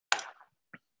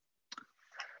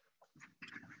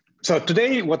So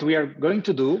today, what we are going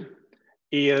to do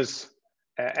is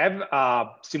have a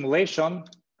simulation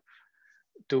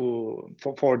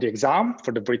for the exam,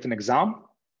 for the written exam.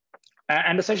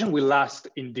 And the session will last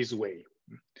in this way.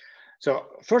 So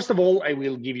first of all, I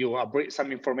will give you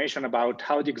some information about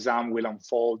how the exam will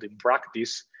unfold in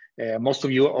practice. Most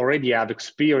of you already have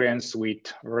experience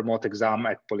with remote exam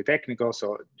at Politecnico,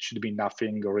 so it should be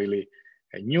nothing really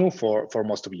new for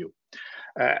most of you.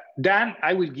 Then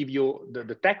I will give you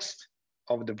the text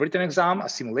of the written exam, a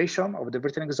simulation of the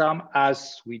written exam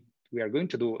as we are going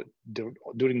to do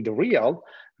during the real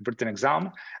written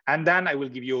exam. And then I will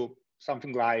give you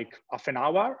something like half an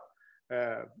hour,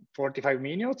 45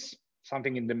 minutes,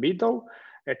 something in the middle,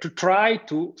 to try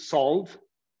to solve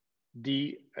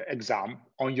the exam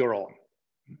on your own,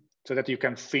 so that you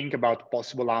can think about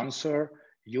possible answer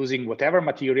using whatever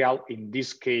material, in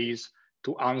this case,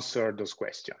 to answer those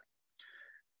questions.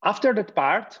 After that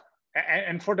part,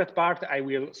 and for that part, I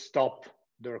will stop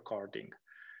the recording.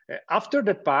 After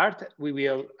that part,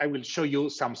 I will show you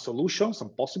some solutions,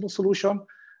 some possible solution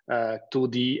to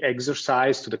the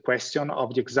exercise, to the question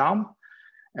of the exam.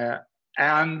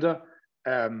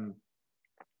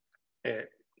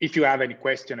 If you have any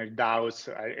question or doubts,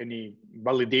 any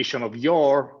validation of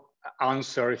your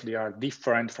answer, if they are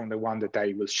different from the one that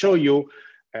I will show you,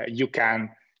 you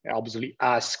can obviously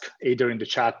ask either in the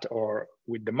chat or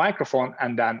with the microphone,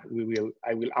 and then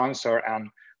I will answer, and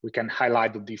we can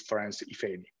highlight the difference, if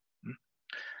any.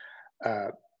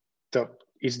 So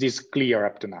is this clear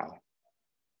up to now?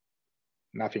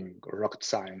 Nothing rocket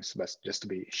science, but just to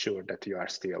be sure that you are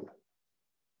still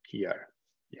here.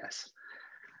 Yes.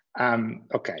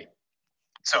 Okay.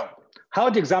 So how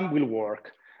the exam will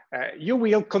work? You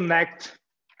will connect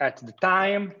at the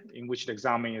time in which the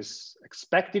exam is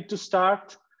expected to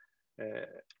start,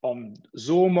 on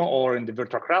Zoom or in the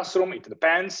virtual classroom, it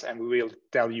depends, and we will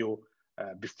tell you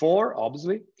before,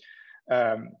 obviously.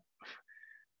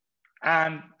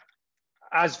 And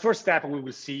as first step, we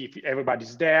will see if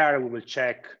everybody's there. We will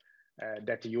check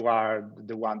that you are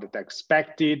the one that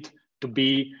expected to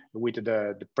be with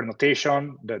the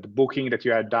pre-notation, the booking that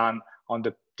you had done on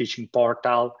the teaching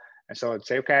portal. And so I'd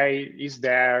say, okay, is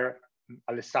there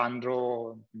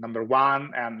Alessandro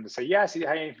 #1? And say, yes,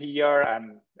 I am here,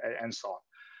 and so on.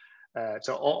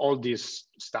 So all this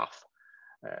stuff,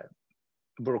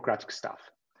 bureaucratic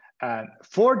stuff. And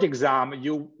for the exam,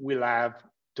 you will have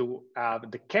to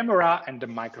have the camera and the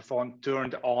microphone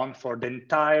turned on for the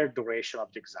entire duration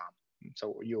of the exam.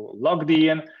 So you logged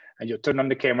in and you turn on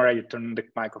the camera, you turn on the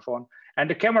microphone, and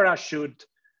the camera should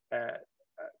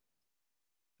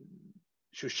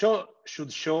show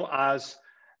us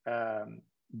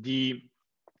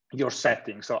your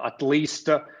settings. So at least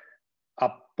a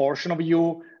portion of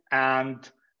you, and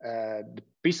the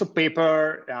piece of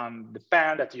paper and the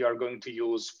pen that you are going to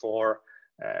use for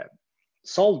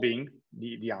solving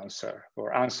the answer,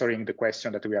 or answering the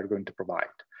question that we are going to provide.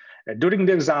 During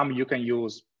the exam, you can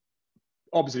use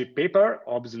obviously paper,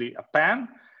 obviously a pen,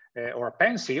 or a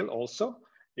pencil also,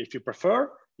 if you prefer,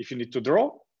 if you need to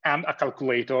draw, and a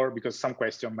calculator, because some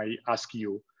question may ask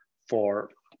you for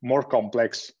more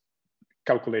complex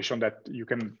calculation that you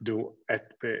can do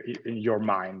in your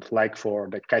mind, like for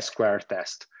the chi-square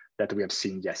test that we have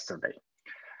seen yesterday.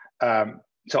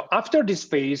 So after this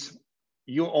phase,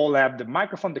 you all have the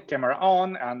microphone, the camera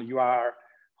on, and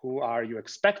who are you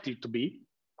expected to be.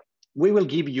 We will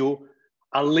give you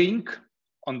a link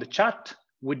on the chat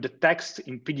with the text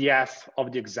in PDF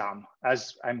of the exam,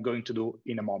 as I'm going to do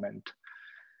in a moment.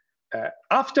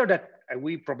 After that,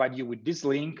 we provide you with this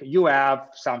link. You have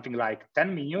something like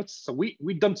 10 minutes. So we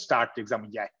don't start the exam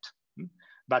yet.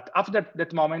 But after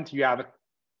that moment, you have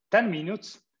 10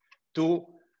 minutes to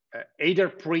either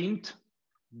print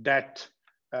that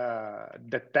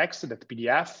text, that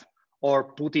PDF, or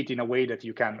put it in a way that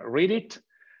you can read it.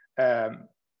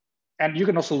 And you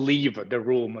can also leave the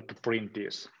room to print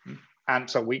this. And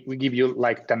so we give you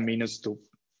like 10 minutes to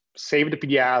save the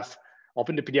PDF,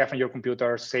 open the PDF on your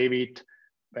computer, save it,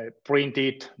 print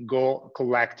it, go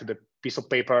collect the piece of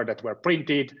paper that were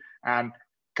printed, and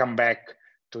come back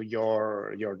to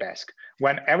your desk.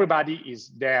 When everybody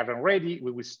is there and ready,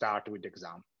 we will start with the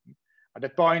exam. At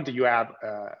that point, you have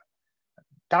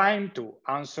time to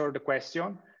answer the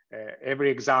question.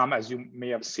 Every exam, as you may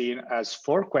have seen, has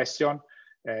 4 questions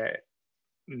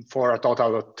for a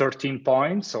total of 13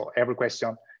 points. So every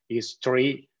question is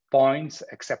 3 points,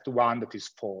 except one that is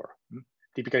 4.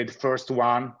 Typically, the first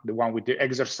one, the one with the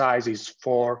exercise, is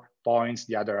 4 points.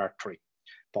 The other are 3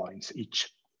 points each.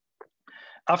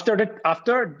 After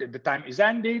the time is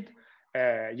ended,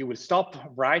 you will stop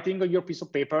writing on your piece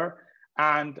of paper,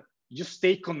 and you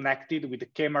stay connected with the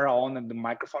camera on and the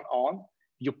microphone on.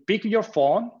 You pick your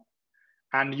phone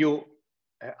and you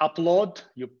upload,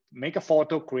 you make a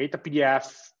photo, create a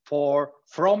PDF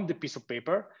from the piece of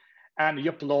paper, and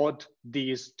you upload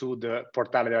these to the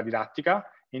Portale della Didattica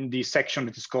in the section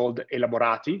that is called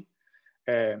Elaborati.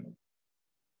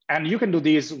 And you can do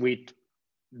this with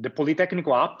the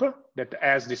Politecnico app that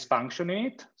has this function in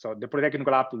it. So the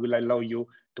Politecnico app will allow you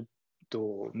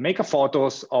to make a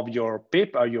photos of your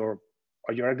paper, your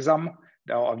exam,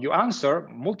 of your answer,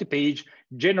 multi-page,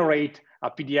 generate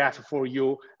a PDF for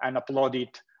you and upload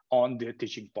it on the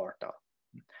teaching portal.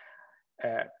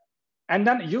 And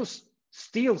then you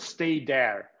still stay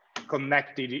there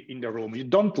connected in the room. You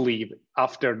don't leave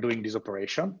after doing this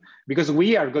operation, because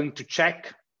we are going to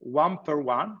check one per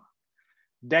one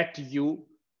that you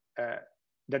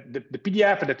that the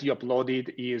PDF that you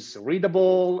uploaded is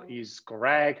readable, is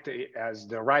correct, it has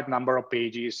the right number of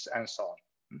pages, and so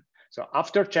on. So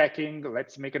after checking,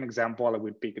 let's make an example. I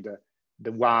will pick the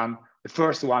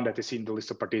first one that is in the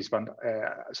list of participants.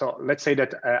 So let's say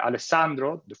that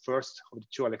Alessandro, the first of the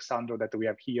two Alessandro that we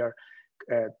have here,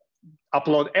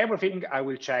 upload everything. I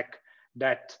will check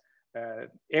that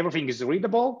everything is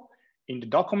readable in the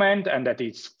document and that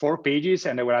it's 4 pages.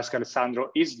 And I will ask Alessandro,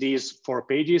 is this 4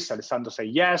 pages? Alessandro say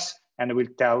yes, and I will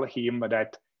tell him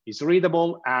that it's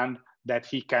readable and that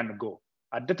he can go.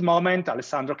 At that moment,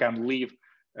 Alessandro can leave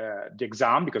the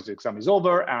exam because the exam is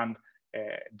over, and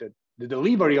the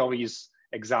delivery of his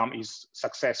exam is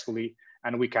successfully,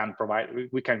 and we can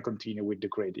continue with the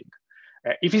grading.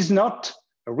 If it's not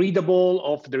readable,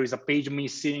 or if there is a page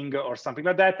missing or something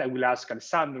like that, I will ask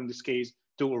Alessandro in this case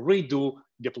to redo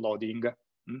the uploading,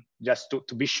 just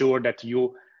to be sure that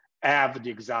you have the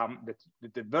exam, that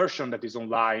the version that is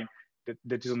online,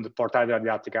 that is on the Portale della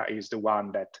Didattica, is the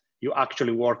one that you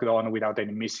actually worked on without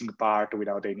any missing part,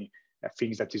 without any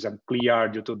things that is unclear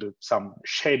due to some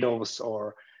shadows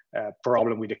or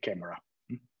problem with the camera.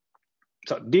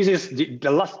 So this is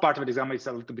the last part of the exam is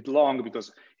a little bit long,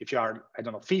 because if you are, I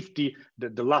don't know, 50,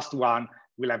 the last one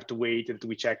will have to wait until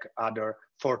we check other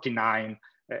 49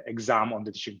 exam on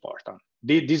the teaching portal.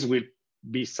 This will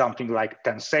be something like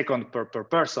 10 seconds per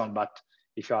person, but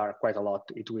if you are quite a lot,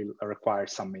 it will require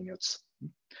some minutes.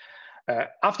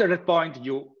 After that point,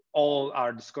 you all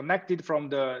are disconnected from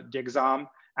the exam,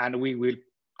 and we will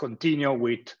continue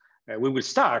with, we will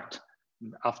start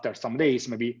after some days,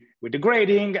 maybe with the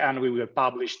grading, and we will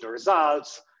publish the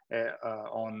results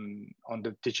on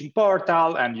the teaching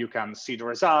portal, and you can see the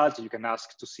results. You can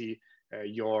ask to see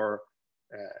your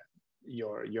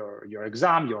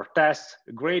exam, your test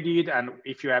graded, and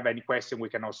if you have any question, we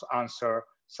can also answer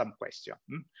some question.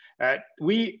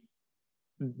 We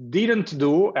didn't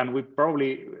do, and we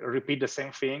probably repeat the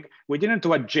same thing, we didn't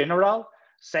do a general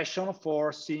session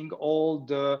for seeing all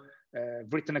the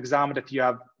written exam that you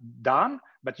have done,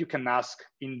 but you can ask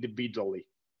individually.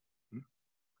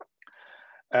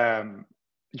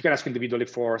 You can ask individually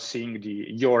for seeing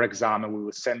your exam, and we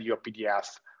will send you a PDF,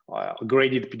 a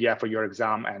graded PDF for your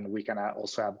exam, and we can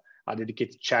also have a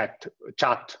dedicated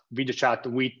video chat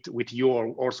with you, or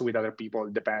also with other people.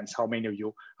 It depends how many of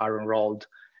you are enrolled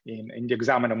in the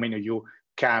exam, and how many of you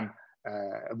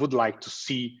would like to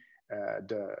see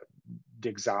the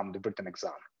exam, the written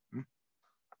exam.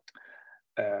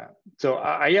 So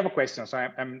I have a question, so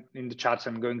I'm in the chat, so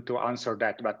I'm going to answer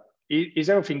that, but is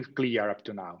everything clear up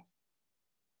to now?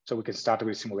 So we can start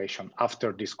with simulation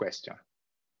after this question.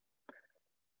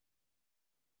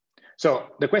 So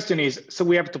the question is, so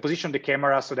we have to position the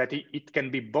camera so that it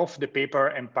can be both the paper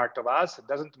and part of us. It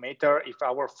doesn't matter if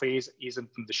our face isn't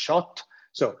in the shot.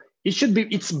 So it should be,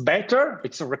 it's better,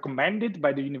 it's recommended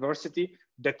by the university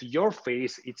that your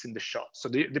face is in the shot. So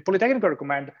the Politecnico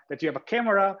recommend that you have a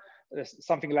camera,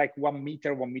 something like 1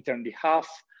 meter, 1.5 meters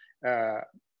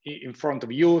in front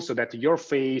of you, so that your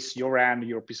face, your hand,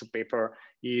 your piece of paper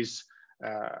is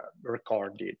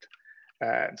recorded.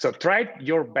 So try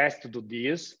your best to do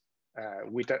this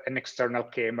with an external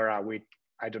camera with,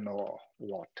 I don't know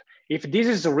what. If this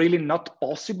is really not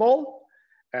possible,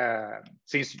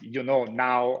 since you know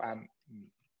now and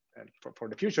for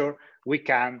the future, we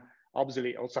can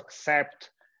obviously also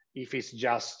accept if it's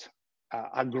just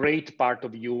a great part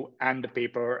of you and the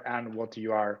paper and what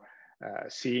you are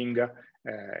seeing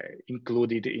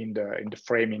included in the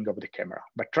framing of the camera.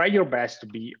 But try your best to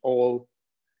be all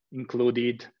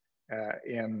included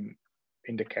in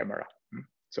the camera.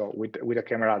 So with a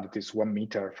camera that is 1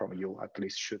 meter from you, at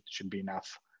least should be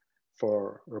enough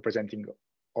for representing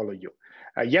all of you.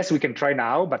 Yes, we can try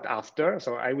now, but after.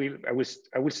 So I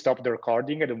will stop the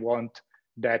recording. I don't want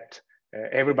that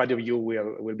everybody of you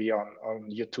will be on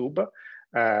YouTube.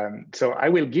 So I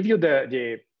will give you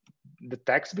the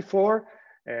text before,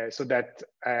 so that,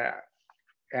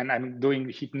 and I'm doing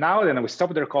it now, then I will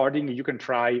stop the recording. You can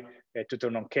try to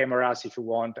turn on cameras if you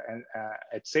want, and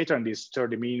etc. in these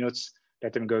 30 minutes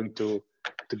that I'm going to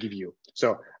give you.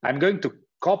 So I'm going to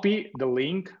copy the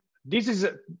link. This is,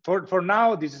 for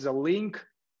now, this is a link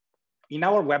in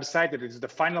our website. That is the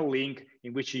final link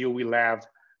in which you will have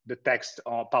the text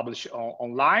published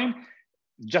online.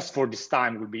 Just for this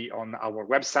time will be on our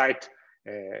website.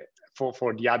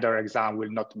 For the other exam will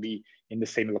not be in the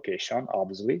same location,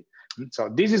 obviously. So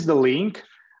this is the link.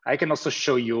 I can also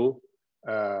show you.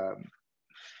 I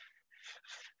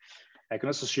can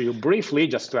also show you briefly,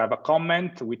 just to have a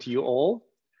comment with you all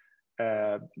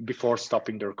before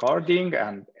stopping the recording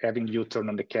and having you turn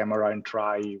on the camera and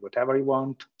try whatever you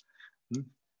want.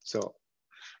 So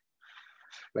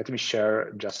let me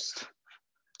share just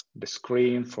the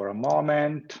screen for a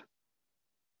moment.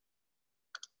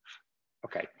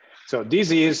 Okay, so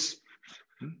this is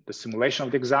the simulation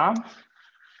of the exam.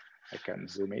 I can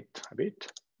zoom it a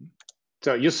bit.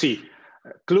 So you see,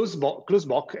 closed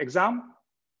book exam,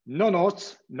 no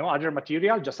notes, no other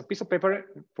material, just a piece of paper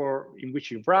in which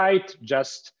you write,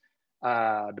 just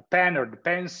the pen or the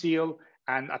pencil,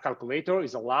 and a calculator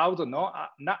is allowed. No,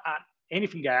 not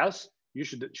anything else. You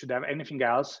should have anything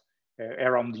else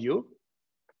around you.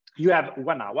 You have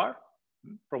 1 hour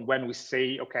from when we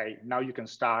say, okay, now you can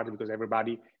start, because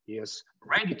everybody is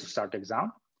ready to start the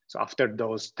exam. So after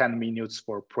those 10 minutes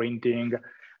for printing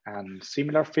and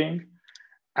similar thing,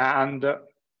 and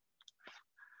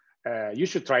you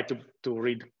should try to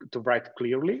write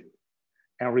clearly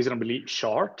and reasonably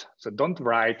short. So don't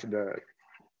write the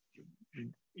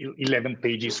 11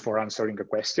 pages for answering a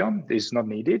question. This is not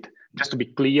needed. Just to be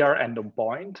clear and on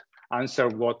point, answer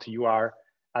what you are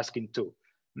asking to.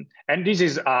 And this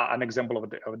is an example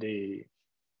of the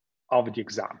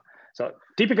exam. So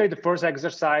typically the first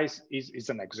exercise is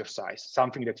an exercise,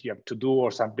 something that you have to do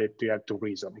or something that you have to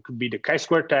reason. It could be the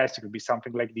chi-square test, it could be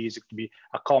something like this, it could be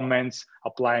a comments,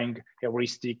 applying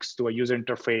heuristics to a user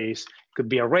interface, it could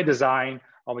be a redesign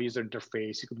of a user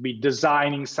interface, it could be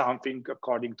designing something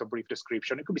according to a brief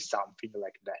description, it could be something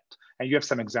like that. And you have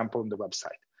some example on the website.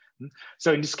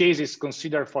 So in this case, it's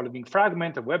consider following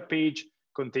fragment, a web page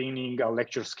containing a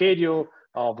lecture schedule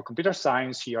of computer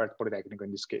science here at Politecnico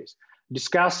in this case.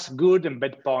 Discuss good and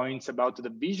bad points about the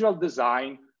visual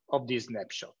design of this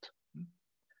snapshot.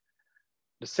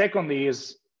 The second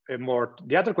is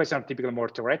the other questions are typically more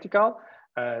theoretical,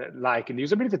 like in the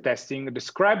usability testing,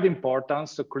 describe the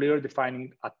importance of clearly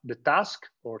defining the task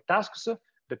or tasks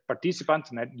that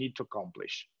participants need to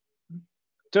accomplish.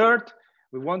 Third,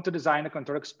 we want to design a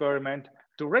control experiment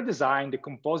to redesign the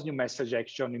compose new message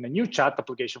action in a new chat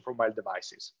application for mobile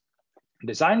devices.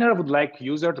 Designer would like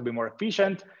user to be more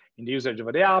efficient in the usage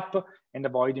of the app and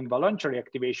avoid involuntary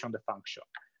activation of the function.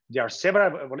 They are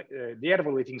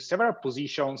evaluating several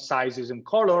positions, sizes, and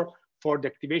color for the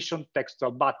activation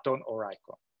textual button or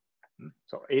icon.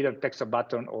 So either textual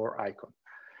button or icon.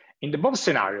 In the above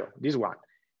scenario, this one,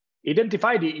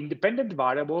 identify the independent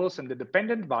variables and the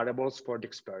dependent variables for the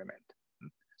experiment.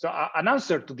 So an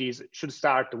answer to this should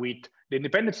start with the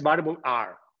independent variable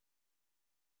are,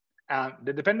 and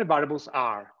the dependent variables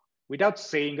are, without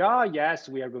saying, oh, yes,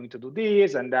 we are going to do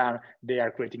this, and then they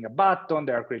are creating a button,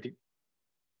 they are creating,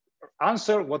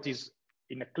 answer what is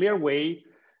in a clear way,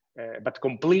 but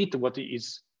complete what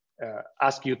is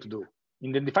asked you to do.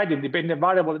 Identify the independent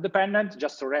variable and dependent,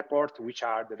 just to report which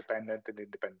are the dependent and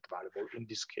independent variable in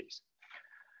this case.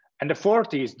 And the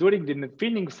fourth is, during the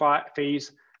defining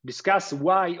phase, discuss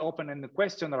why open-ended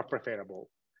questions are preferable,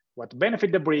 what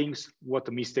benefit they brings,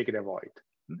 what mistake they avoid.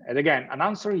 And again, an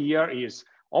answer here is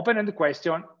open-ended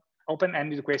questions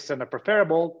are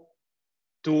preferable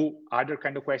to other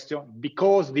kind of question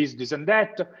because this and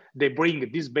that, they bring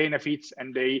these benefits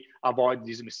and they avoid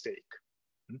this mistake.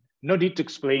 No need to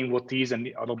explain what is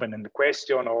an open-ended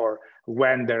question or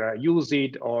when they use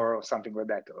it or something like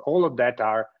that. All of that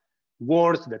are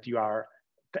words that you are,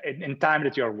 in time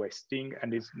that you are wasting,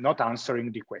 and it's not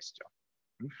answering the question.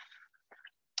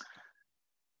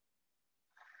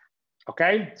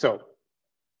 Okay, so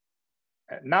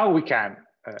now we can,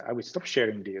 I will stop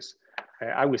sharing this.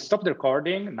 I will stop the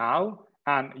recording now,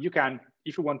 and you can,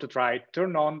 if you want to try,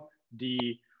 turn on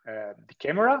the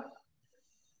camera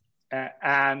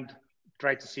and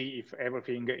try to see if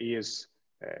everything is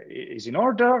in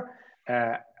order.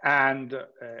 And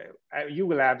you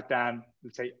will have then,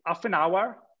 let's say, half an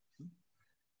hour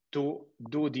to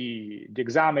do the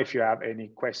exam. If you have any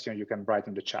question, you can write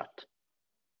in the chat.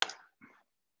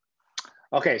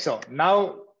 Okay, so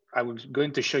now I was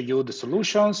going to show you the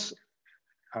solutions.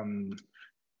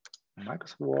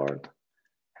 Microsoft Word.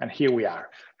 And here we are.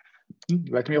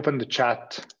 Let me open the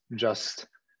chat just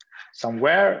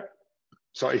somewhere.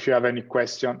 So if you have any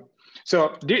question.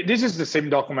 So this is the same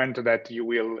document that you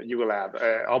will have.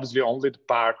 Obviously only the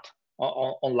part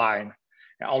online,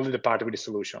 only the part with the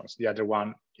solutions. The other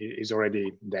one is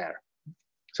already there.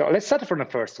 So let's start from the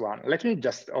first one. Let me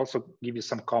just also give you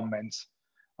some comments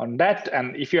on that.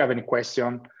 And if you have any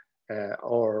question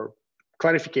or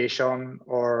clarification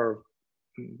or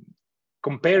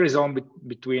comparison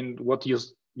between what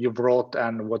you wrote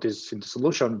and what is in the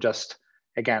solution, just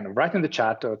again, write in the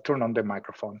chat or turn on the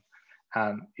microphone,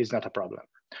 and it's not a problem.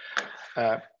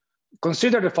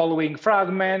 Consider the following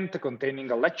fragment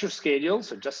containing a lecture schedule,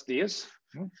 so just this.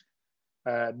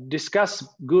 Discuss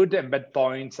good and bad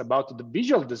points about the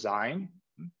visual design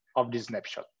of this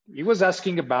snapshot. He was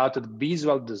asking about the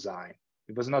visual design.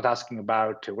 He was not asking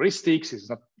about heuristics. He's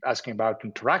not asking about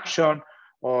interaction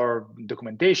or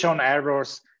documentation,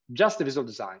 errors, just the visual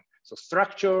design. So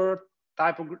structure,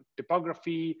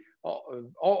 typography,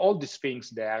 all these things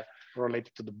there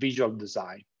related to the visual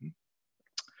design.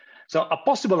 So a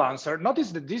possible answer,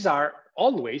 notice that these are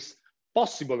always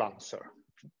possible answer.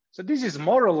 So this is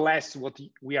more or less what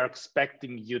we are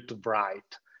expecting you to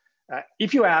write.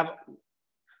 If you have,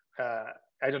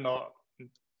 I don't know,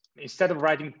 instead of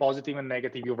writing positive and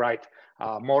negative, you write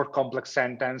a more complex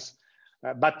sentence,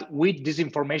 but with this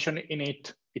information in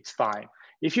it, it's fine.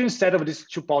 If you, instead of this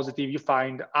two positive, you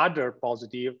find other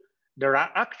positive, they're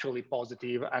actually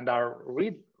positive and are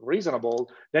reasonable,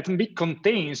 that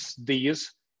contains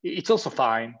these, it's also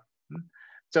fine.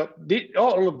 So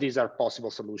all of these are possible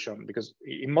solutions, because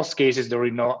in most cases, there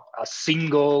is not a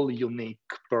single, unique,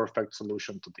 perfect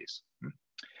solution to this.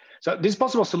 So this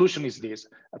possible solution is this: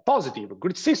 a positive, a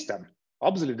grid system.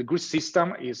 Obviously, the grid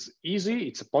system is easy.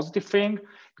 It's a positive thing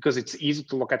because it's easy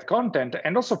to look at content,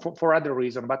 and also for other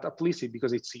reasons, but at least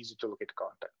because it's easy to look at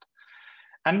content.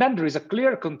 And then there is a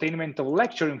clear containment of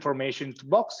lecture information into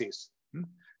boxes,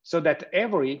 so that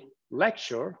every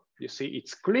lecture, you see,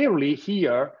 it's clearly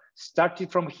here, started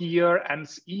from here, and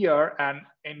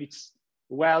it's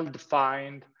well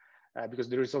defined, because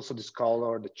there is also this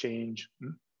color, the change.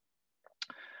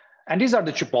 And these are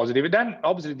the two positive. Then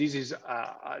obviously these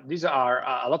are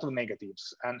a lot of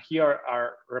negatives, and here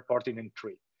are reported in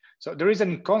 3. So there is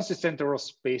an inconsistent row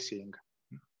spacing,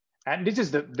 and this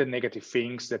is the negative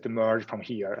things that emerge from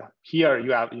here. Here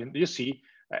you see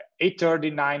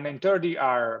 830, 9, and 30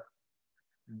 are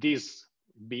this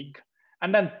big,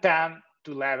 and then 10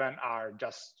 to 11 are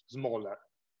just smaller.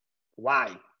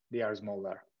 Why they are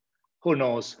smaller? Who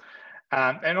knows?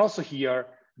 And also here,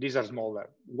 these are smaller.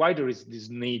 Why there is this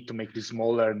need to make this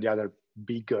smaller and the other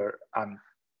bigger, and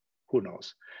who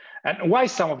knows? And why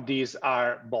some of these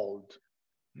are bold?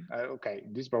 Okay,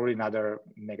 this is probably another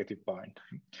negative point.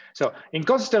 So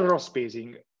inconsistent row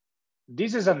spacing,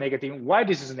 this is a negative. Why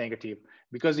this is negative?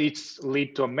 Because it's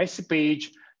lead to a messy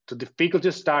page, to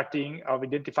difficulty starting, of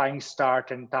identifying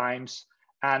start and times,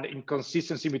 and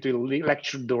inconsistency between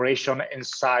lecture duration and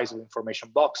size of information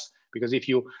box. Because if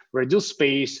you reduce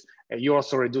space, you're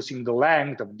also reducing the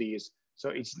length of these. So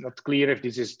it's not clear if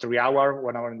this is 3 hours,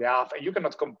 1 hour and a half, and you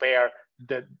cannot compare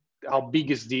how big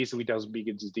is this with how big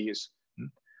is this.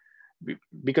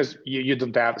 Because you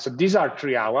don't have, so these are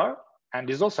 3 hours, and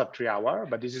this is also 3 hours,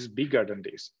 but this is bigger than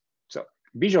this. So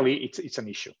visually, it's an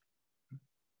issue.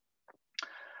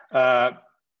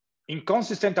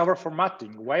 Inconsistent hour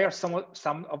formatting. Why are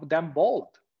some of them bold?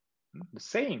 The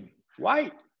same.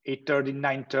 Why 8:30,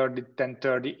 9:30,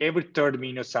 10:30, every 30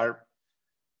 minutes are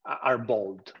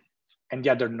bold, and the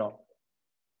other no?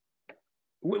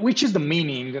 Which is the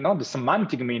meaning, the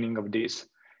semantic meaning of this?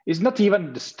 It's not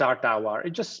even the start hour.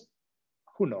 It just,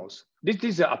 who knows? This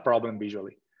is a problem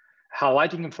visually.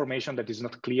 Highlighting information that is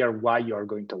not clear why you are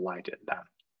going to light it down.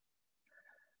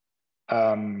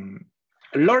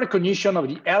 Low recognition of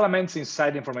the elements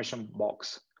inside the information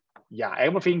box. Yeah,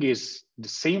 everything is the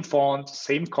same font,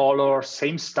 same color,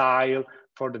 same style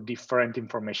for the different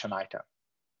information item.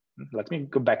 Let me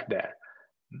go back there.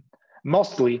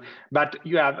 Mostly, but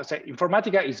you have, say,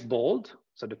 Informatica is bold,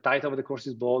 so the title of the course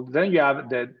is bold. Then you have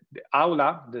the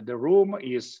aula, the room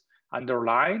is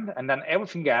underlined, and then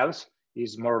everything else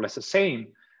is more or less the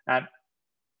same. And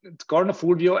Corno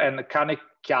Fulvio and Kane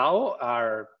Kiao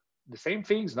are the same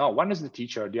things. No, one is the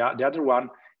teacher, the other one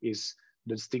is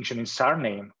the distinction in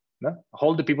surname. No?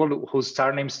 All the people whose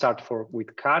surnames start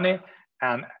with Kane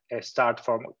and start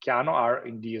from Chiano are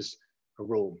in this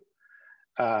room.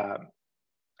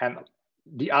 And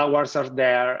the hours are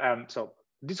there, and so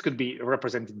this could be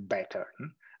represented better.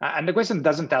 And the question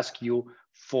doesn't ask you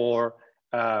for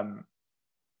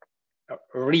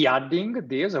re-adding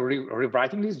this or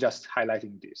rewriting this, just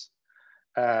highlighting this.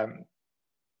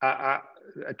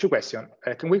 Two questions.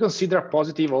 Can we consider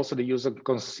positive also the use of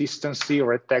consistency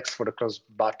red text for the close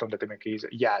button that make it?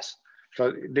 Yes.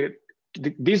 So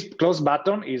this close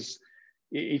button is,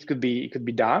 it could be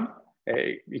done.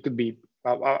 It could be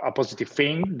a positive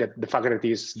thing, that the fact that it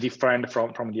is different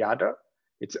from the other.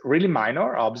 It's really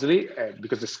minor, obviously,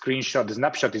 because the screenshot, the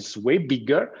snapshot is way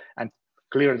bigger, and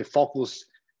clearly the focus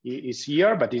is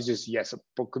here, but this is, yes,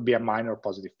 could be a minor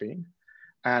positive thing.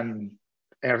 And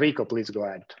Enrico, please go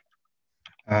ahead.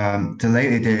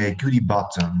 The cutie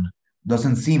button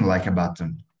doesn't seem like a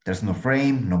button. There's no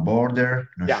frame, no border,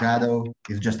 no shadow.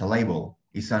 It's just a label.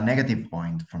 It's a negative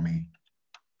point for me.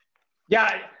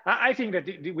 Yeah, I think that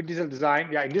with digital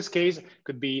design, yeah, in this case,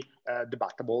 could be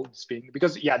debatable, this thing,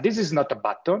 because yeah, this is not a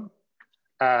button,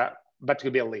 but it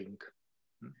could be a link.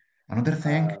 Another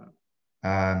thing,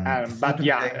 but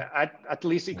yeah, at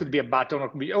least it could be a button, or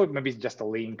could be, oh, maybe it's just a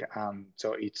link.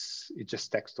 So it's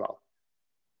just textual.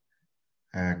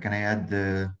 Can I add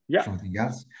something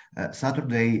else?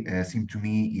 Saturday seemed to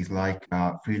me is like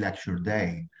a free lecture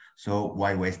day. So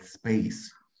why waste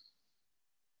space?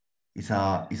 It's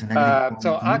a negative point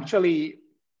so too. Actually,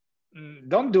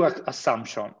 don't do an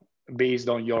assumption based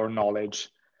on your knowledge,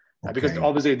 because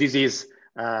obviously this is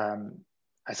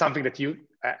something that you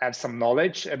have some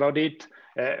knowledge about it.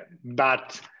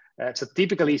 But so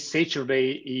typically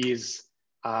Saturday is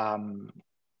so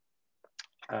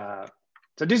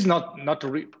this is not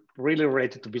really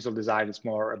related to visual design. It's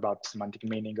more about semantic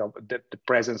meaning of the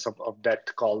presence of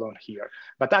that column here.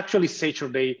 But actually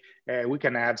Saturday we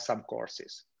can have some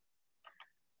courses.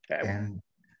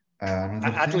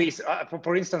 At least,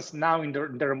 for instance, now in the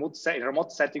remote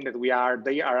setting that we are,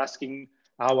 they are asking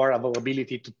our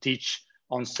availability to teach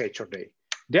on Saturday.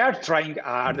 They are trying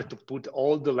hard to put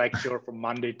all the lecture from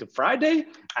Monday to Friday,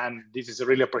 and this is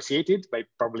really appreciated by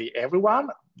probably everyone,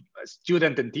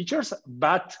 students and teachers,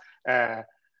 but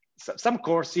some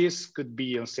courses could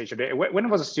be on Saturday. When I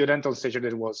was a student on Saturday,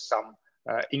 there was some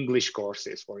English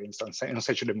courses, for instance, on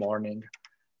Saturday morning.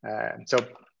 So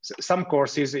some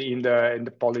courses in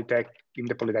the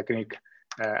Politecnico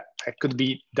could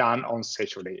be done on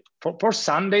Saturday. For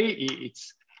Sunday,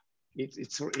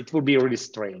 it would be really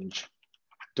strange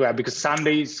to have, because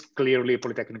Sunday is clearly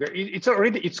Politecnico.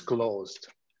 It's closed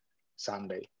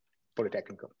Sunday,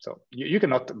 Politecnico. So you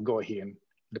cannot go in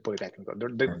the Politecnico.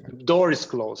 The door is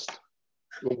closed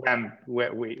when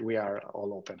we are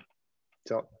all open.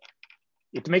 So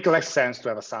it makes less sense to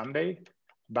have a Sunday,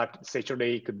 but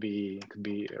Saturday could be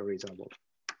reasonable.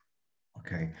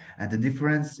 Okay, and the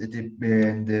difference,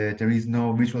 there is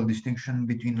no visual distinction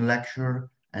between lecture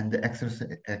and the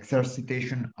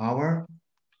exercitation hour?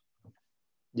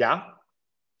 Yeah.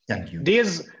 Thank you.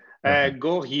 This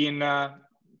go in, I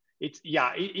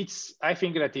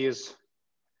think that is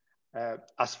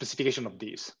a specification of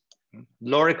this.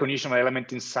 Low recognition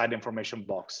element inside the information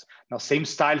box. Now, same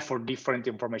style for different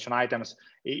information items.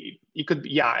 It could be,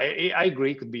 yeah, I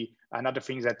agree. It could be another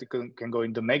thing that can go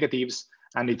into negatives,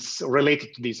 and it's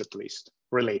related to this, at least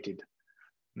related.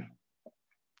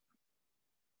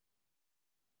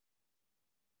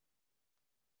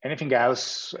 Anything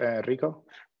else, Rico?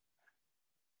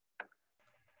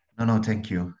 No, thank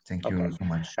you. Thank you so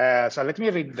much. So let me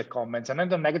read the comments.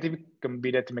 Another negative can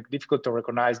be that it makes it difficult to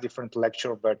recognize different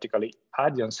lecture vertically.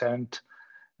 Adjacent.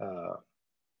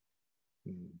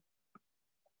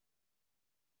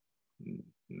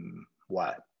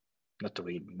 Well, not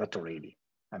really.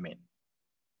 I mean,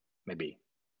 maybe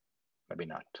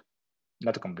not.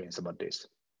 Not convinced about this.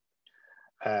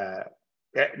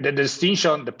 The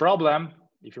distinction, the problem,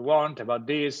 if you want, about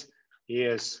this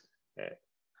is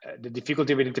the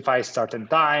difficulty of identifying certain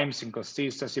times,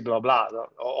 inconsistency, blah, blah.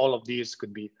 All of these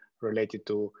could be related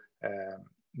to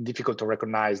difficult to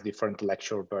recognize different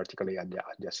lecture vertically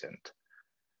adjacent.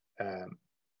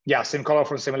 Yeah, same color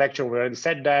for the same lecture. We already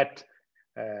said that.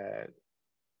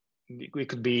 We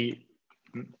could be,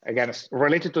 again,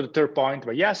 related to the third point,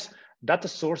 but yes, data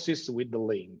sources with the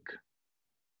link.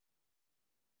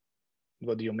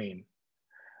 What do you mean?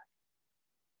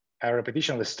 A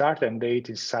repetition of the start and date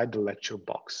inside the lecture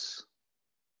box.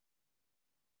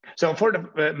 So for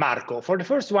the Marco, for the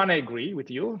first one, I agree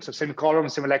with you. So same column,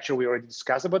 same lecture, we already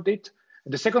discussed about it.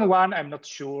 The second one, I'm not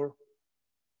sure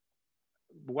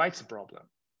why it's a problem.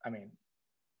 I mean,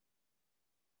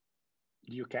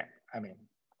 you can, I mean,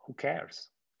 who cares?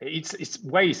 It's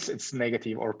why it's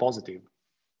negative or positive.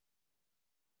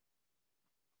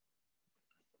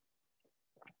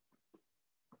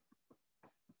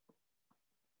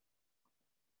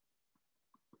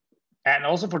 And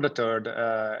also for the third,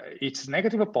 it's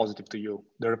negative or positive to you,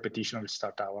 the repetition of the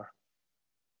start hour?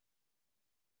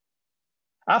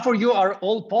 For you are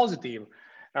all positive.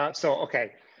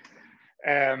 Okay.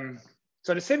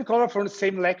 So the same color for the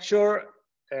same lecture,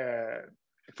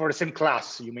 for the same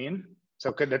class, you mean?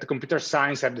 So that the computer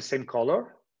science have the same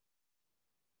color?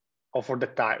 Or for the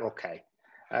type, okay.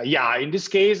 Yeah, in this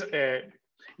case,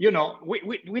 you know,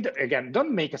 we again,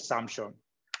 don't make assumption.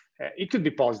 It could be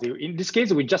positive. In this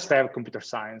case, we just have computer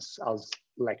science as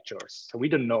lectures. So we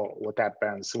don't know what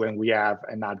happens when we have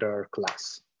another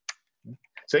class.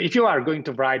 So if you are going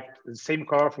to write the same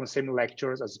color from the same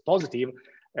lectures as positive,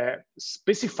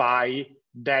 specify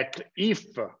that if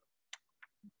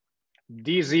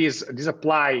this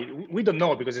apply, we don't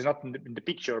know because it's not in the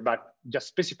picture, but just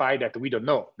specify that we don't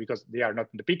know because they are not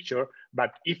in the picture.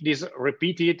 But if this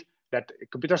repeated, that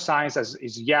computer science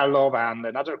is yellow and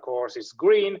another course is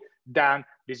green, then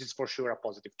this is for sure a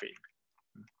positive thing.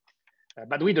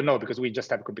 But we don't know because we just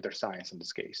have computer science in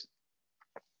this case.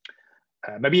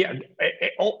 Maybe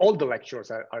all the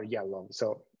lectures are yellow,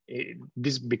 so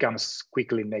this becomes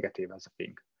quickly negative as a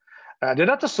thing. The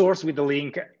data source with the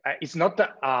link is not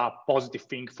a positive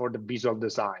thing for the visual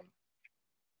design.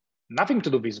 Nothing to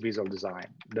do with visual design,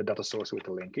 the data source with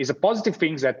the link. It's a positive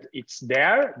thing that it's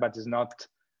there, but it's not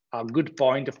a good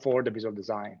point for the visual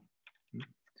design.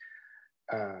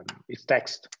 It's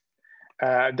text.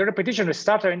 The repetition of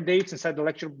starter and dates inside the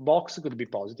lecture box could be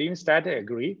positive instead, I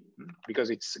agree,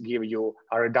 because it's give you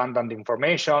a redundant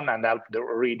information and help the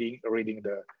reading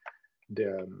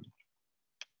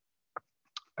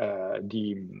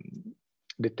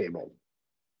the table.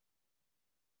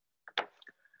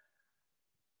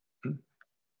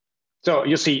 So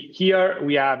you see here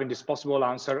we have in this possible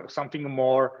answer something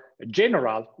more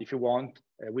general, if you want,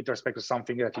 with respect to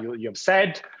something that you have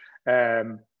said,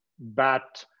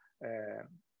 but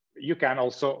you can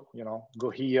also, you know, go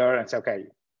here and say, okay,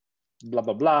 blah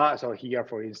blah blah. So here,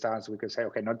 for instance, we can say,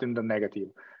 okay, not in the negative,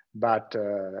 but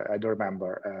I don't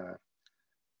remember.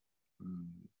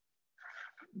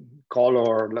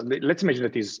 Color. Let's imagine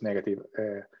that is negative.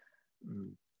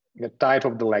 The type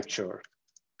of the lecture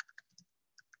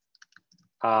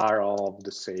are of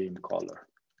the same color,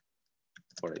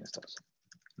 for instance.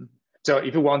 So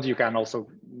if you want, you can also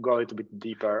go a little bit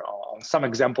deeper on some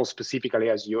examples specifically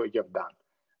as you have done.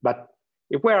 But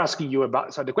if we're asking you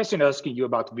about, so the question is asking you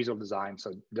about visual design,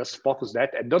 so just focus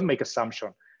that and don't make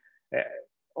assumption.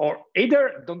 Or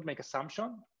either don't make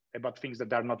assumption about things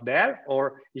that are not there,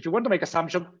 or if you want to make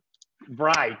assumption,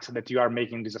 write that you are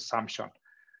making this assumption,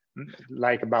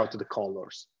 like about the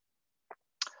colors.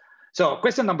 So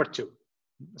question number 2.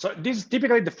 So this is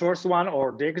typically the first one,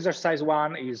 or the exercise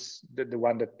one is the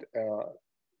one that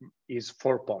is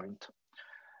 4 point.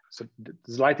 So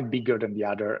slightly bigger than the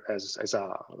other as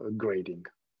a grading.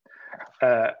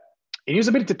 In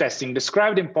usability testing,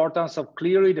 describe the importance of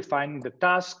clearly defining the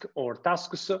task or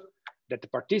tasks that the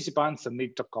participants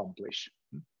need to accomplish.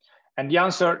 And the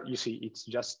answer, you see, it's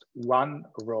just one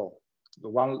row,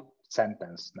 one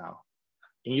sentence now.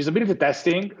 In usability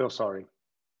testing, oh, sorry,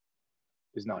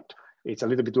 it's not. It's a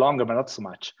little bit longer, but not so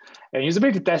much. In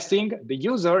usability testing, the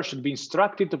user should be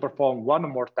instructed to perform one or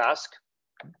more task.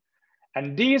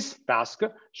 And this task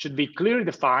should be clearly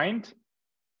defined.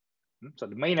 So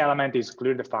the main element is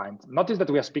clearly defined. Notice that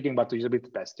we are speaking about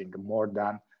usability testing more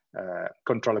than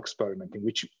control experiment, in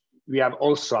which we have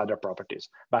also other properties.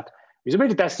 But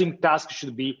usability testing task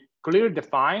should be clearly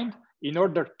defined in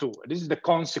order to, this is the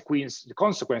consequence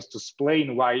to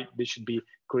explain why they should be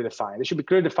clearly defined. They should be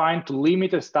clearly defined to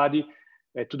limit the study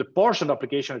to the portion of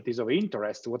application that is of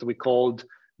interest, what we called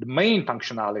the main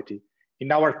functionality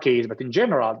in our case, but in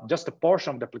general, just a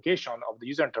portion of the application of the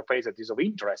user interface that is of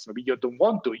interest. Maybe you don't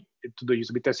want to do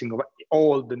usability testing of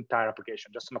all the entire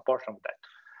application, just a portion of that.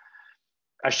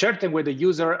 A certain way the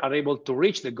user are able to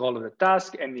reach the goal of the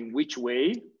task and in which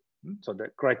way, so the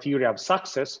criteria of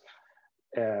success,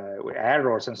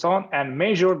 errors and so on, and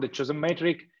measure the chosen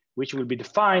metric, which will be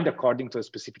defined according to a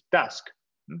specific task.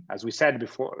 As we said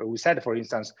before, for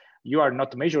instance, you are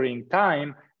not measuring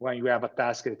time when you have a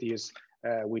task that is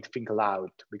with think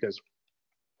aloud, because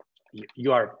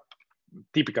you are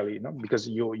typically, because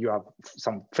you have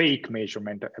some fake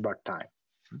measurement about time.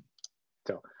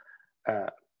 So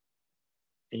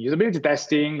in usability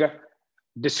testing,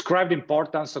 describe the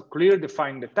importance of clearly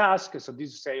defining the task. So this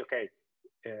is say, okay,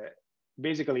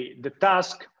 basically the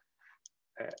task,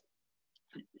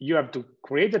 you have to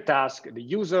create the task. The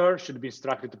user should be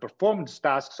instructed to perform this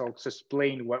task. So let's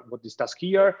explain what this task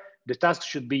here. The task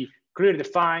should be clearly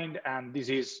defined, and this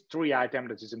is 3 items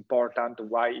that is important,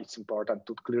 why it's important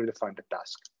to clearly define the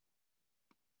task.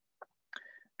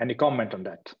 Any comment on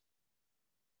that?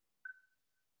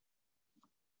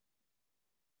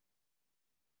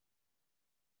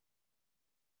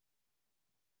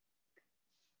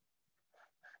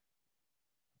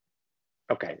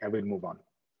 Okay, I will move on.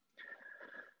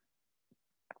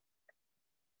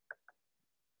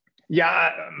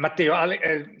 Yeah, Matteo,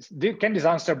 can this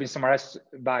answer be summarized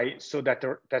by so that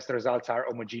the test results are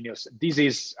homogeneous? This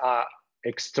is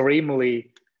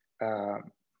extremely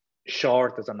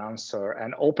short as an answer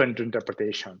and open to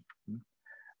interpretation,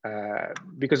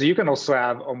 because you can also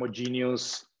have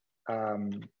homogeneous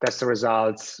test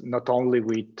results, not only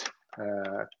with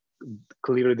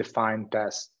clearly defined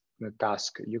task.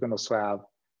 You can also have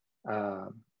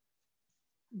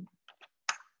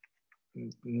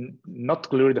not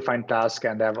clearly defined task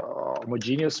and have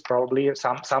homogeneous, probably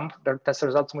some test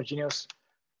results homogeneous,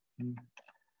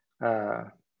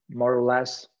 more or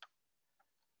less.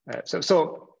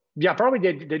 So yeah, probably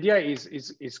the idea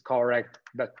is correct,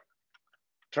 but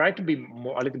try to be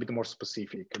a little bit more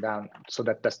specific than so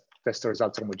that test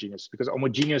results are homogeneous, because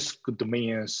homogeneous could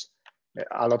mean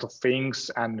a lot of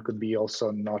things and could be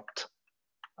also not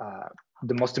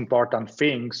the most important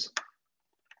things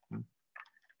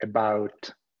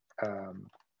about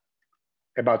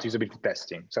usability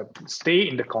testing. So stay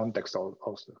in the context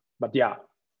also. But yeah,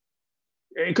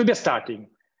 it could be a starting.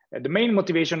 The main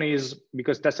motivation is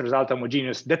because test result are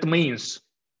homogeneous. That means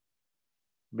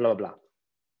blah blah.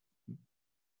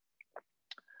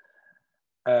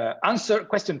 Answer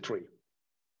question 3.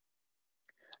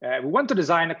 We want to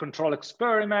design a control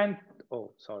experiment.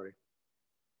 Oh, sorry.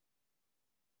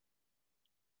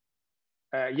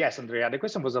 Yes, Andrea, the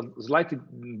question was slightly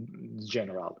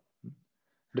general.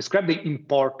 Describe the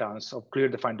importance of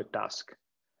clearly define the task,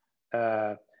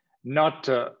 not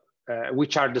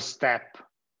which are the steps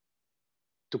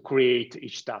to create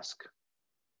each task.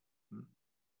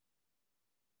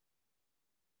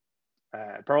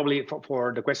 Probably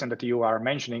for the question that you are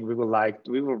mentioning, we will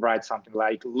write something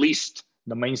like list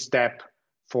the main step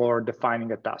for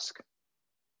defining a task.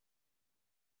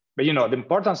 But you know, the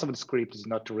importance of the script is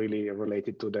not really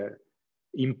related to the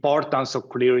importance of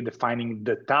clearly defining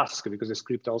the task, because the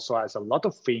script also has a lot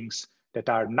of things that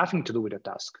are nothing to do with the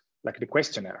task, like the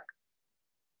questionnaire.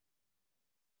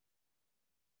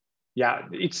 Yeah,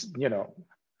 it's, you know,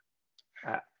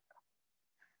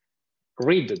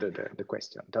 read the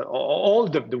question. All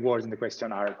the words in the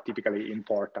question are typically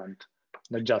important,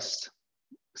 not just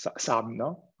some,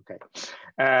 no? Okay.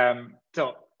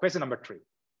 So question number 3.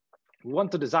 We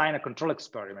want to design a control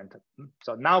experiment.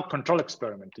 So now control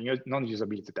experiment,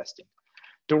 non-usability testing,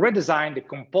 to redesign the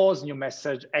compose new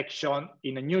message action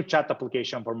in a new chat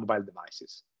application for mobile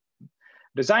devices.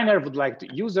 Designer would like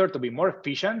the user to be more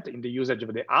efficient in the usage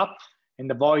of the app and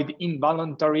avoid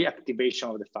involuntary activation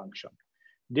of the function.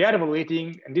 They are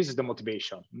evaluating, and this is the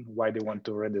motivation why they want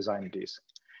to redesign this.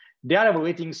 They are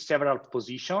evaluating several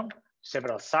positions,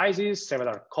 several sizes,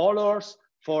 several colors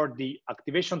for the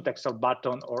activation textile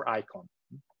button or icon.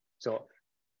 So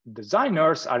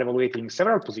designers are evaluating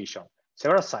several positions,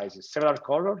 several sizes, several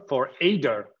colors for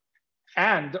either,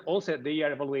 and also they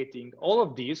are evaluating all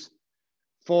of these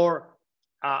for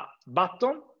a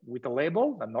button with a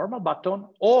label, a normal button,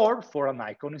 or for an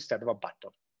icon instead of a button.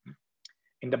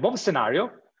 In the above scenario,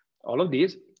 all of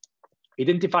these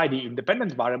identify the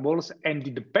independent variables and the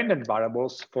dependent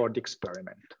variables for the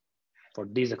experiment, for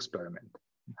this experiment.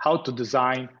 How to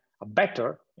design a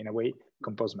better, in a way,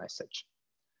 compose message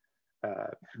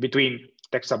between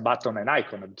textile button and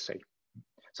icon, I would say.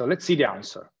 So let's see the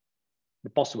answer, the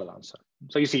possible answer.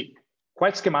 So you see,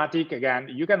 quite schematic. Again,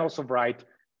 you can also write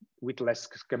with less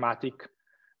schematic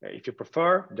if you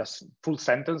prefer, just full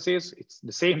sentences. It's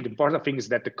the same. The important thing is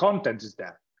that the content is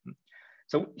there.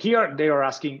 So here they are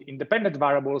asking independent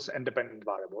variables and dependent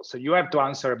variables. So you have to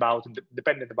answer about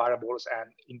dependent variables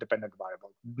and independent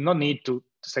variables. No need to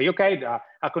say, okay,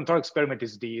 a control experiment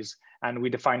is this, and we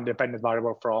define dependent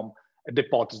variable from a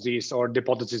hypothesis or the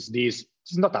hypothesis this.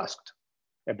 It's not asked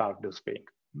about those things.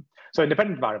 So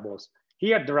independent variables.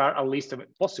 Here there are a list of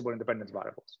possible independent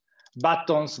variables.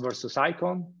 Buttons versus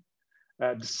icon,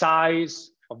 the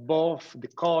size of both, the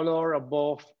color of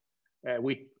both,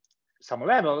 with some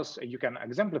levels. You can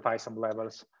exemplify some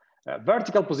levels.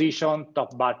 Vertical position,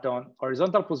 top button,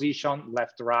 horizontal position,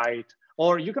 left, right.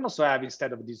 Or you can also have,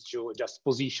 instead of these two, just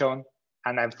position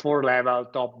and have 4 levels,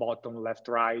 top, bottom, left,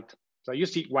 right. So you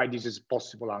see why this is a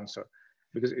possible answer,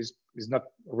 because it's not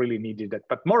really needed that,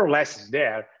 but more or less it's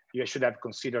there. You should have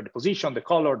considered the position, the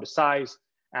color, the size,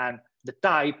 and the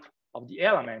type of the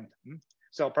element.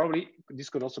 So probably this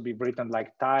could also be written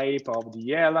like type of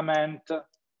the element,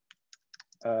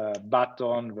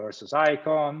 button versus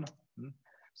icon.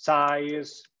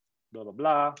 size, blah, blah,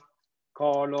 blah,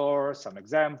 color, some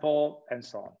example, and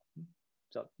so on.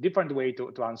 So different way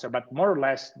to answer, but more or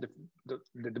less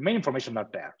the main information are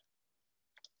there.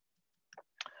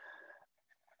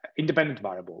 Independent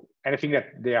variable, and I think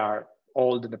that they are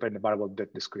all the dependent variable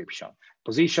description.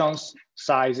 Positions,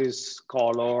 sizes,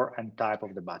 color, and type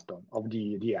of the button, of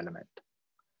the element.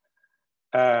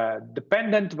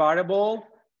 Dependent variable,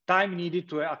 time needed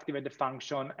to activate the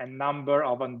function and number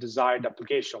of undesired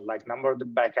application, like number of the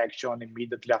back action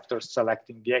immediately after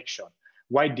selecting the action.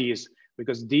 Why this?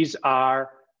 Because these are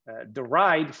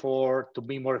derived to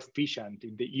be more efficient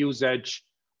in the usage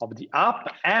of the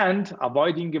app and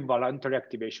avoiding involuntary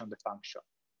activation of the function.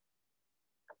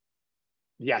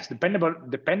 Yes,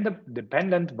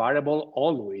 dependent variable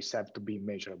always have to be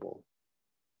measurable.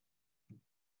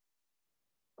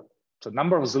 So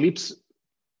number of sleeps,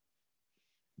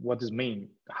 what does it mean?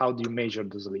 How do you measure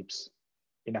the sleeps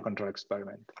in a control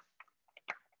experiment?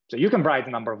 So you can write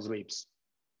number of sleeps,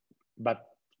 but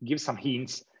give some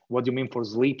hints. What do you mean for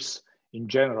sleeps in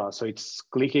general? So it's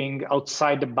clicking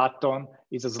outside the button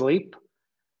is a sleep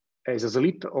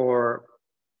or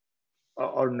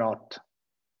not.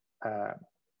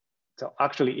 So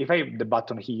actually, if I have the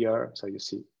button here, so you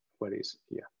see what is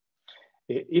here.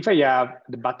 If I have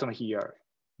the button here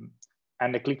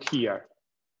and I click here,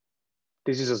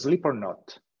 this is a sleep or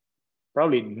not?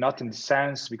 Probably not in the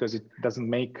sense because it doesn't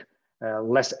make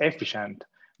less efficient.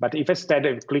 But if instead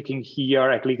of clicking here,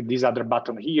 I click this other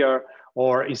button here,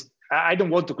 or I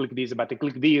don't want to click this, but I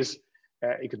click this,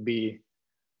 it could be,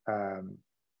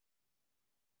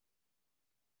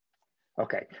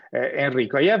 okay.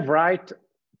 Enrico, I have right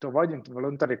to avoid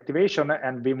involuntary activation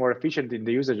and be more efficient in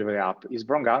the usage of the app. Is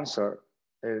wrong answer.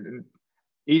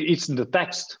 It's in the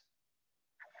text.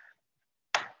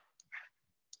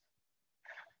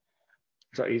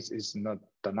 So it's not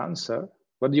an answer.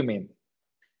 What do you mean?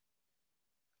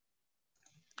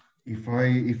 If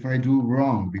I do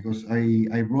wrong, because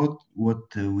I wrote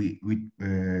what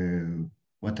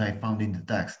I found in the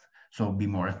text. So be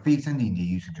more efficient in the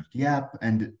usage of the app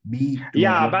and be.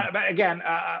 Yeah, but again,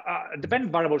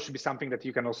 dependent variable should be something that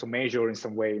you can also measure in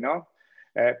some way, no?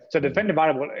 So the dependent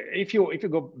variable, if you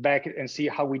go back and see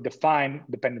how we define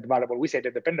dependent variable, we said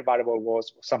that dependent variable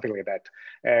was something like that.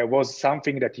 Was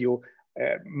something that you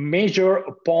measure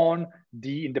upon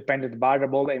the independent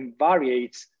variable and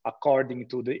varies according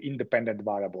to the independent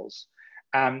variables.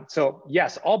 So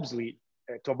yes, obviously,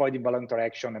 to avoid involuntary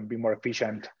action and be more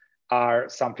efficient are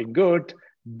something good,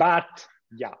 but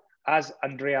yeah, as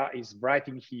Andrea is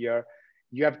writing here,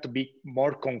 you have to be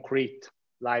more concrete,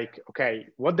 like, okay,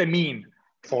 what they mean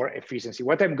for efficiency,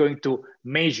 what I'm going to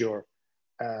measure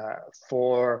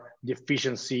for the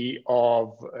efficiency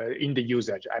of in the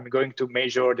usage. I'm going to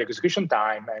measure the execution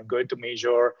time. I'm going to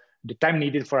measure the time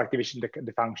needed for activation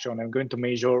the function. I'm going to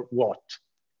measure what.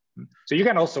 So you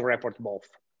can also report both.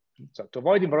 So to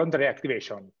avoid involuntary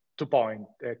activation,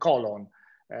 colon,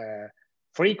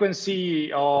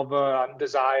 frequency of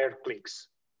undesired clicks,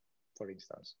 for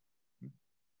instance.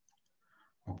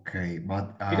 Okay,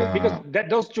 but because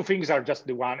those two things are just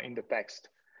the one in the text.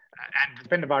 And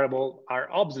dependent variable are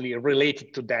obviously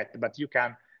related to that, but you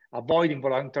can avoid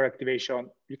involuntary activation.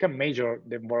 You can measure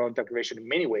the involuntary activation in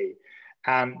many ways.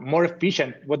 And more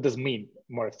efficient, what does it mean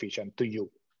more efficient to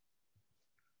you?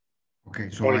 Okay,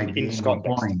 so I gain no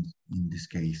point in this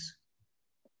case.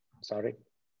 Sorry?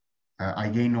 I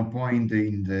gain no point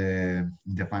in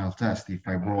the final test if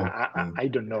I wrote. I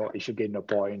don't know if you gain no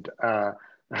point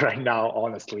right now,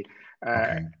 honestly.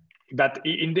 Okay. But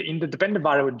in the dependent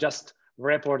variable, just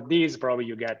report these, probably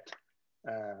you get,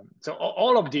 so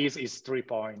all of these is 3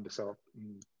 points. So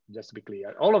just to be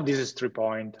clear, all of this is 3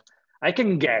 points. I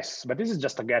can guess, but this is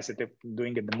just a guess that I'm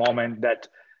doing at the moment, that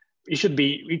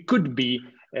it could be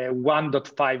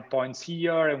 1.5 points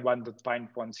here and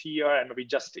 1.5 points here, and maybe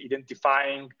just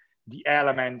identifying the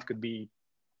element could be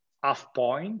half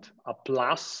point, a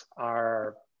plus,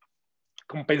 or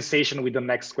compensation with the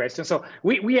next question. So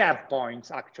we have points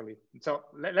actually. So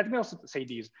let me also say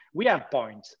this, we have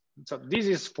points. So this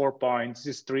is 4 points,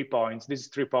 this is 3 points, this is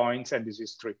 3 points, and this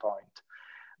is 3 points.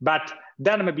 But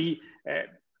then maybe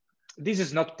this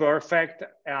is not perfect,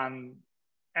 and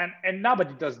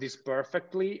nobody does this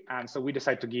perfectly. And so we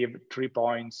decide to give 3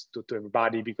 points to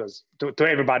everybody, because to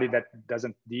everybody that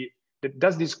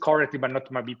does this correctly, but not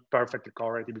maybe perfectly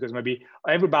correctly, because maybe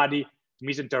everybody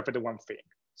misinterpreted one thing.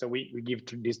 So we give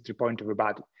this 3 points to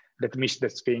everybody that missed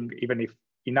this thing, even if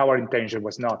in our intention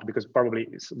was not, because probably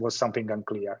it was something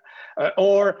unclear.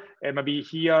 Or maybe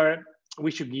here we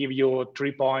should give you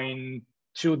 3 points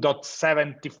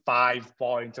 2.75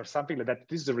 points or something like that.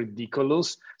 This is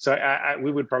ridiculous. So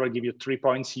we will probably give you 3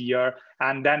 points here.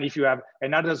 And then if you have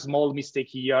another small mistake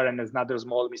here and there's another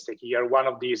small mistake here, one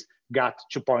of these got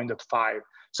 2.5.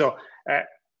 So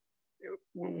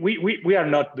we are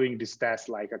not doing this test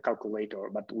like a calculator,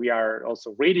 but we are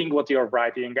also reading what you're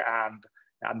writing and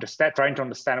trying to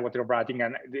understand what you're writing.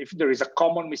 And if there is a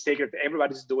common mistake that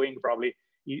everybody's doing, probably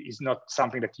is not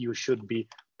something that you should be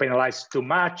penalized too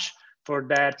much for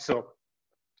that. So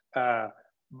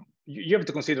you have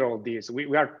to consider all this.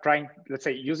 We are trying, let's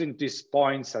say, using these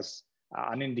points as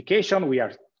an indication. We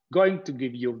are going to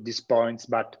give you these points,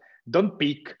 but don't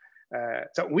pick.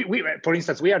 So for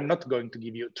instance, we are not going to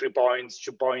give you 3 points,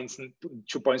 2 points,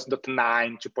 2.9,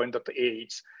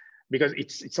 2.8, because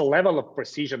it's a level of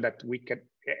precision that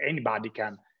anybody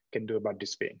can do about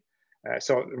this thing.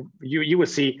 So you will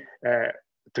see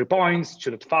 3 points,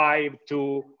 2.5,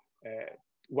 2,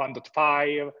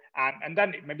 1.5, and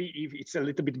then maybe if it's a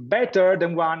little bit better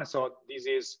than 1, so this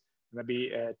is maybe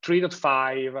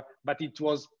 3.5, but it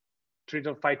was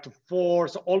 3.5 to 4,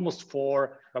 so almost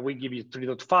 4, but we give you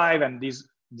 3.5, and this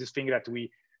thing that we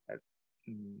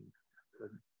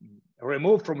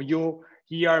remove from you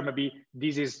here, maybe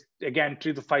this is again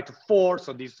 3.5 to 4,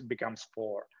 so this becomes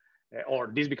 4,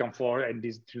 or this becomes 4, and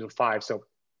this 3.5. So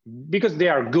because they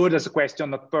are good as a question,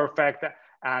 not perfect,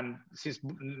 and since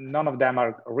none of them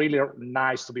are really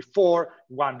nice to be 4,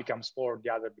 one becomes 4, the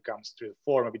other becomes 3 or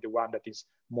 4, maybe the one that is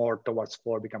more towards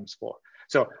 4 becomes 4.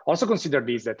 So also consider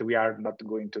this, that we are not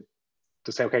going to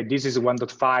say, okay, this is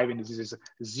 1.5 and this is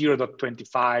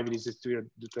 0.25, this is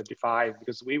 0.25,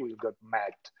 because we will get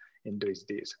mad in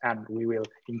this, and we will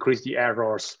increase the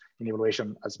errors in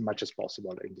evaluation as much as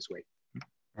possible in this way.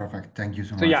 Perfect, thank you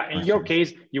so much. So yeah, in your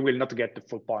case, you will not get the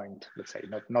full point, let's say,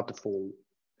 not the full,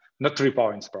 not 3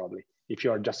 points probably, if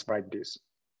you are just write this.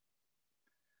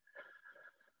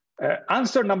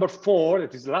 Answer number 4,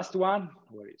 that is the last one,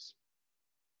 where is?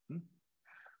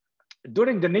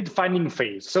 During the need finding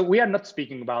phase. So we are not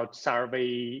speaking about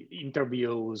survey,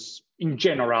 interviews in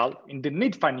general. In the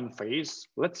need finding phase,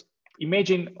 let's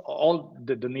imagine all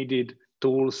the needed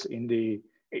tools in the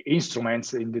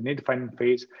instruments in the need finding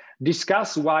phase.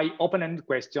 Discuss why open-ended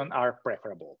questions are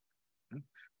preferable.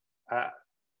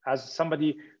 As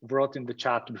somebody wrote in the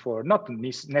chat before, not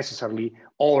necessarily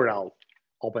oral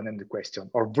open-ended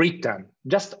question or written,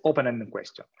 just open-ended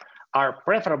question are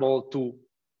preferable to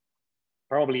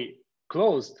probably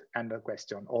closed-ended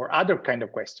question or other kind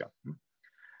of question.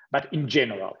 But in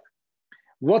general,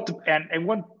 and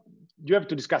what you have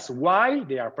to discuss why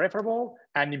they are preferable,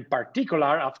 and in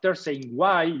particular, after saying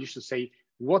why, you should say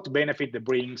what benefit they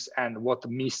brings and what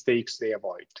mistakes they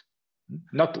avoid,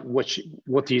 not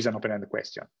what is an open-ended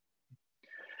question.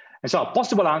 And so a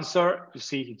possible answer, you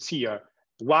see it's here.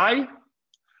 Why?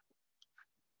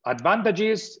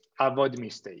 Advantages, avoid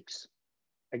mistakes.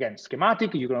 Again,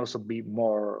 schematic, you can also be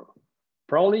more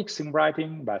prolix in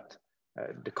writing, but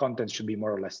the content should be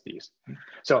more or less this.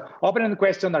 So open-ended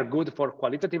questions are good for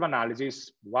qualitative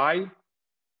analysis. Why?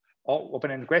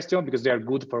 Open-ended question, because they are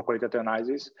good for qualitative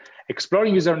analysis.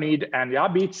 Exploring user need and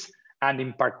habits, and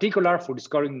in particular for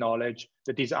discovering knowledge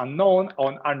that is unknown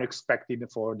or unexpected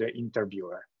for the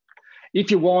interviewer.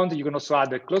 If you want, you can also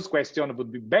add a closed question that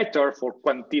would be better for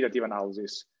quantitative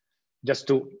analysis, just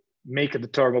to make the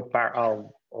term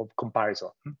of comparison.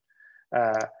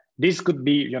 This could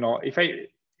be, you know,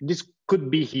 this could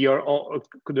be here or it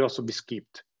could also be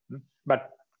skipped, but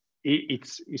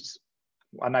it's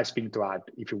a nice thing to add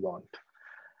if you want.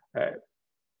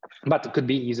 But it could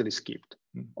be easily skipped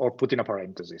or put in a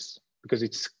parenthesis because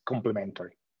it's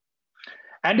complementary.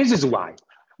 And this is why.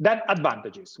 Then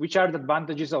advantages. Which are the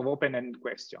advantages of open-ended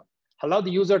question? Allow the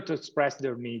user to express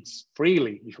their needs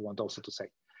freely, if you want also to say.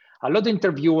 Allow the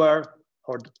interviewer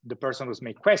or the person who's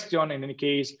made question, in any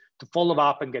case, to follow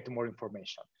up and get more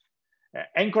information.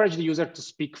 Encourage the user to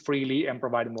speak freely and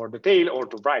provide more detail, or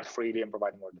to write freely and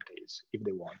provide more details if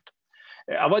they want.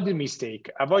 Avoid the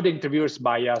mistake. Avoid the interviewer's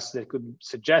bias that could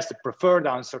suggest a preferred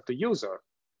answer to user.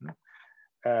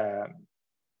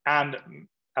 And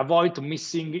avoid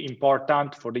missing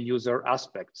important for the user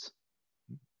aspects.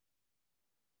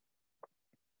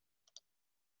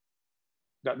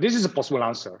 Now, this is a possible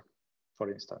answer, for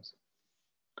instance.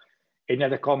 Any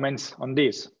other comments on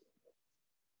this?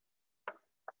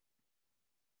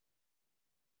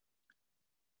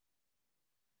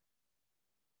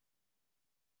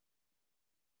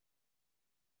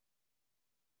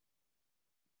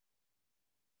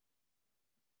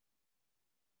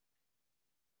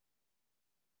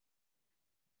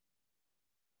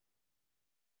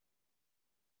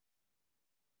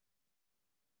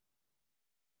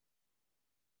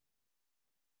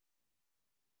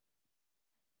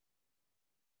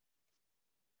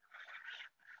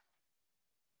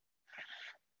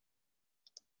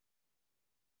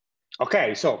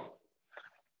 Okay, so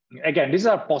again, these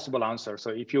are possible answers. So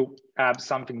if you have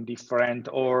something different,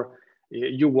 or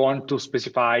you want to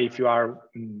specify if you are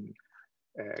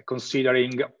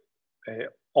considering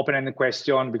open-ended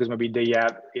question because maybe they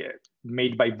have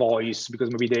made by voice, because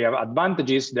maybe they have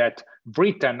advantages that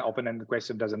written open-ended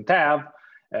question doesn't have,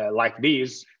 like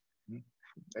this,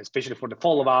 especially for the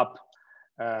follow-up,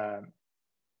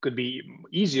 could be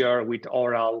easier with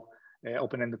oral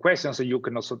open-ended questions. So you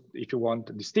can also, if you want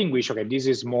to distinguish, okay, this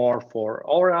is more for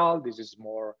oral, this is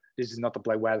not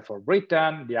apply well for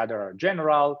written, the other are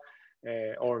general,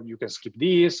 or you can skip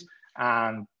these,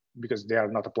 and because they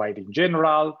are not applied in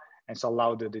general, and so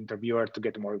allow the interviewer to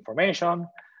get more information,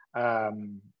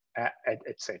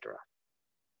 etc.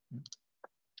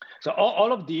 So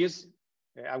all of these,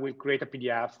 I will create a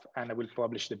PDF and I will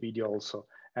publish the video also,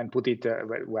 and put it,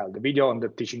 well, the video on the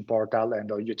teaching portal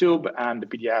and on YouTube, and the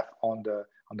PDF on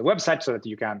the website, so that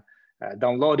you can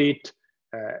download it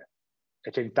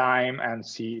at any time and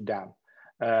see them.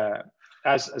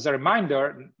 As a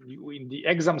reminder, in the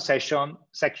exam section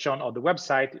of the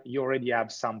website, you already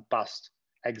have some past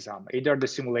exam, either the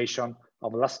simulation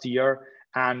of last year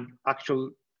and actual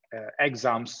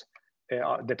exams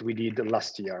that we did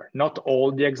last year. Not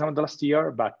all the exams of the last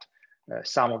year, but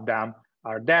some of them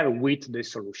are there with the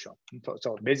solution.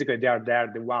 So basically they are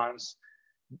there, the ones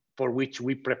for which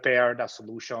we prepared a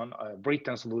solution, a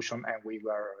written solution, and we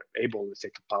were able, let's say,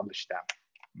 to publish them.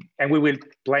 And we will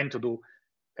plan to do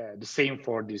the same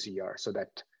for this year, so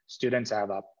that students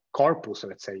have a corpus,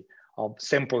 let's say, of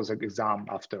samples of exam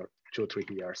after 2 or 3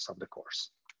 years of the course.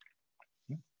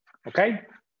 Okay.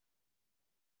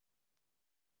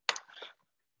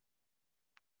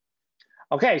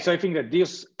 Okay, so I think that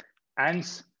this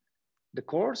ends the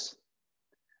course.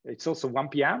 It's also 1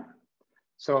 p.m.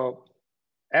 So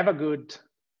have a good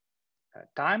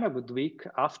time, a good week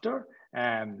after.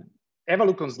 Have a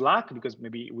look on Slack, because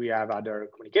maybe we have other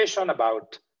communication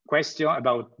about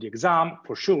the exam.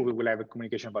 For sure, we will have a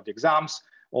communication about the exams,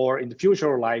 or in the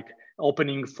future, like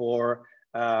opening for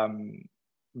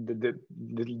the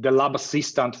lab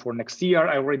assistant for next year.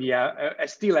 I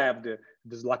still have the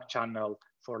Slack channel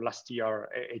for last year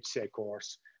HCI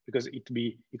course, because it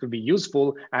could be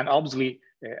useful. And obviously,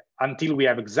 until we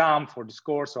have exam for this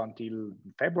course, so until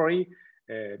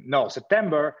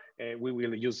September, we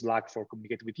will use Slack for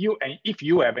communicating with you. And if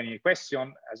you have any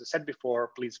question, as I said before,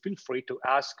 please feel free to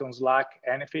ask on Slack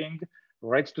anything,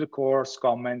 right to the course,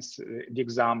 comments, the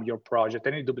exam, your project,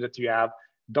 any doubt that you have.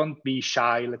 Don't be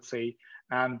shy, let's say,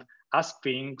 and ask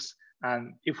things.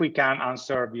 And if we can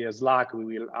answer via Slack, we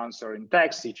will answer in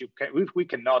text. If we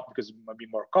cannot, because it might be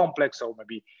more complex, or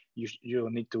maybe you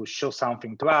need to show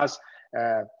something to us,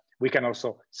 we can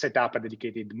also set up a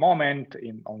dedicated moment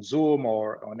on Zoom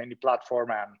or on any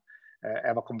platform and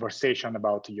have a conversation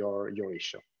about your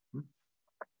issue.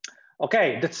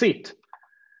 Okay, that's it.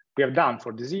 We have done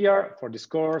for this year, for this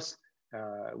course.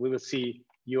 We will see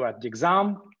you at the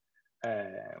exam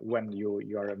when you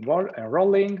are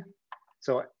enrolling.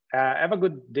 So have a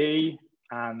good day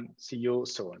and see you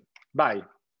soon. Bye.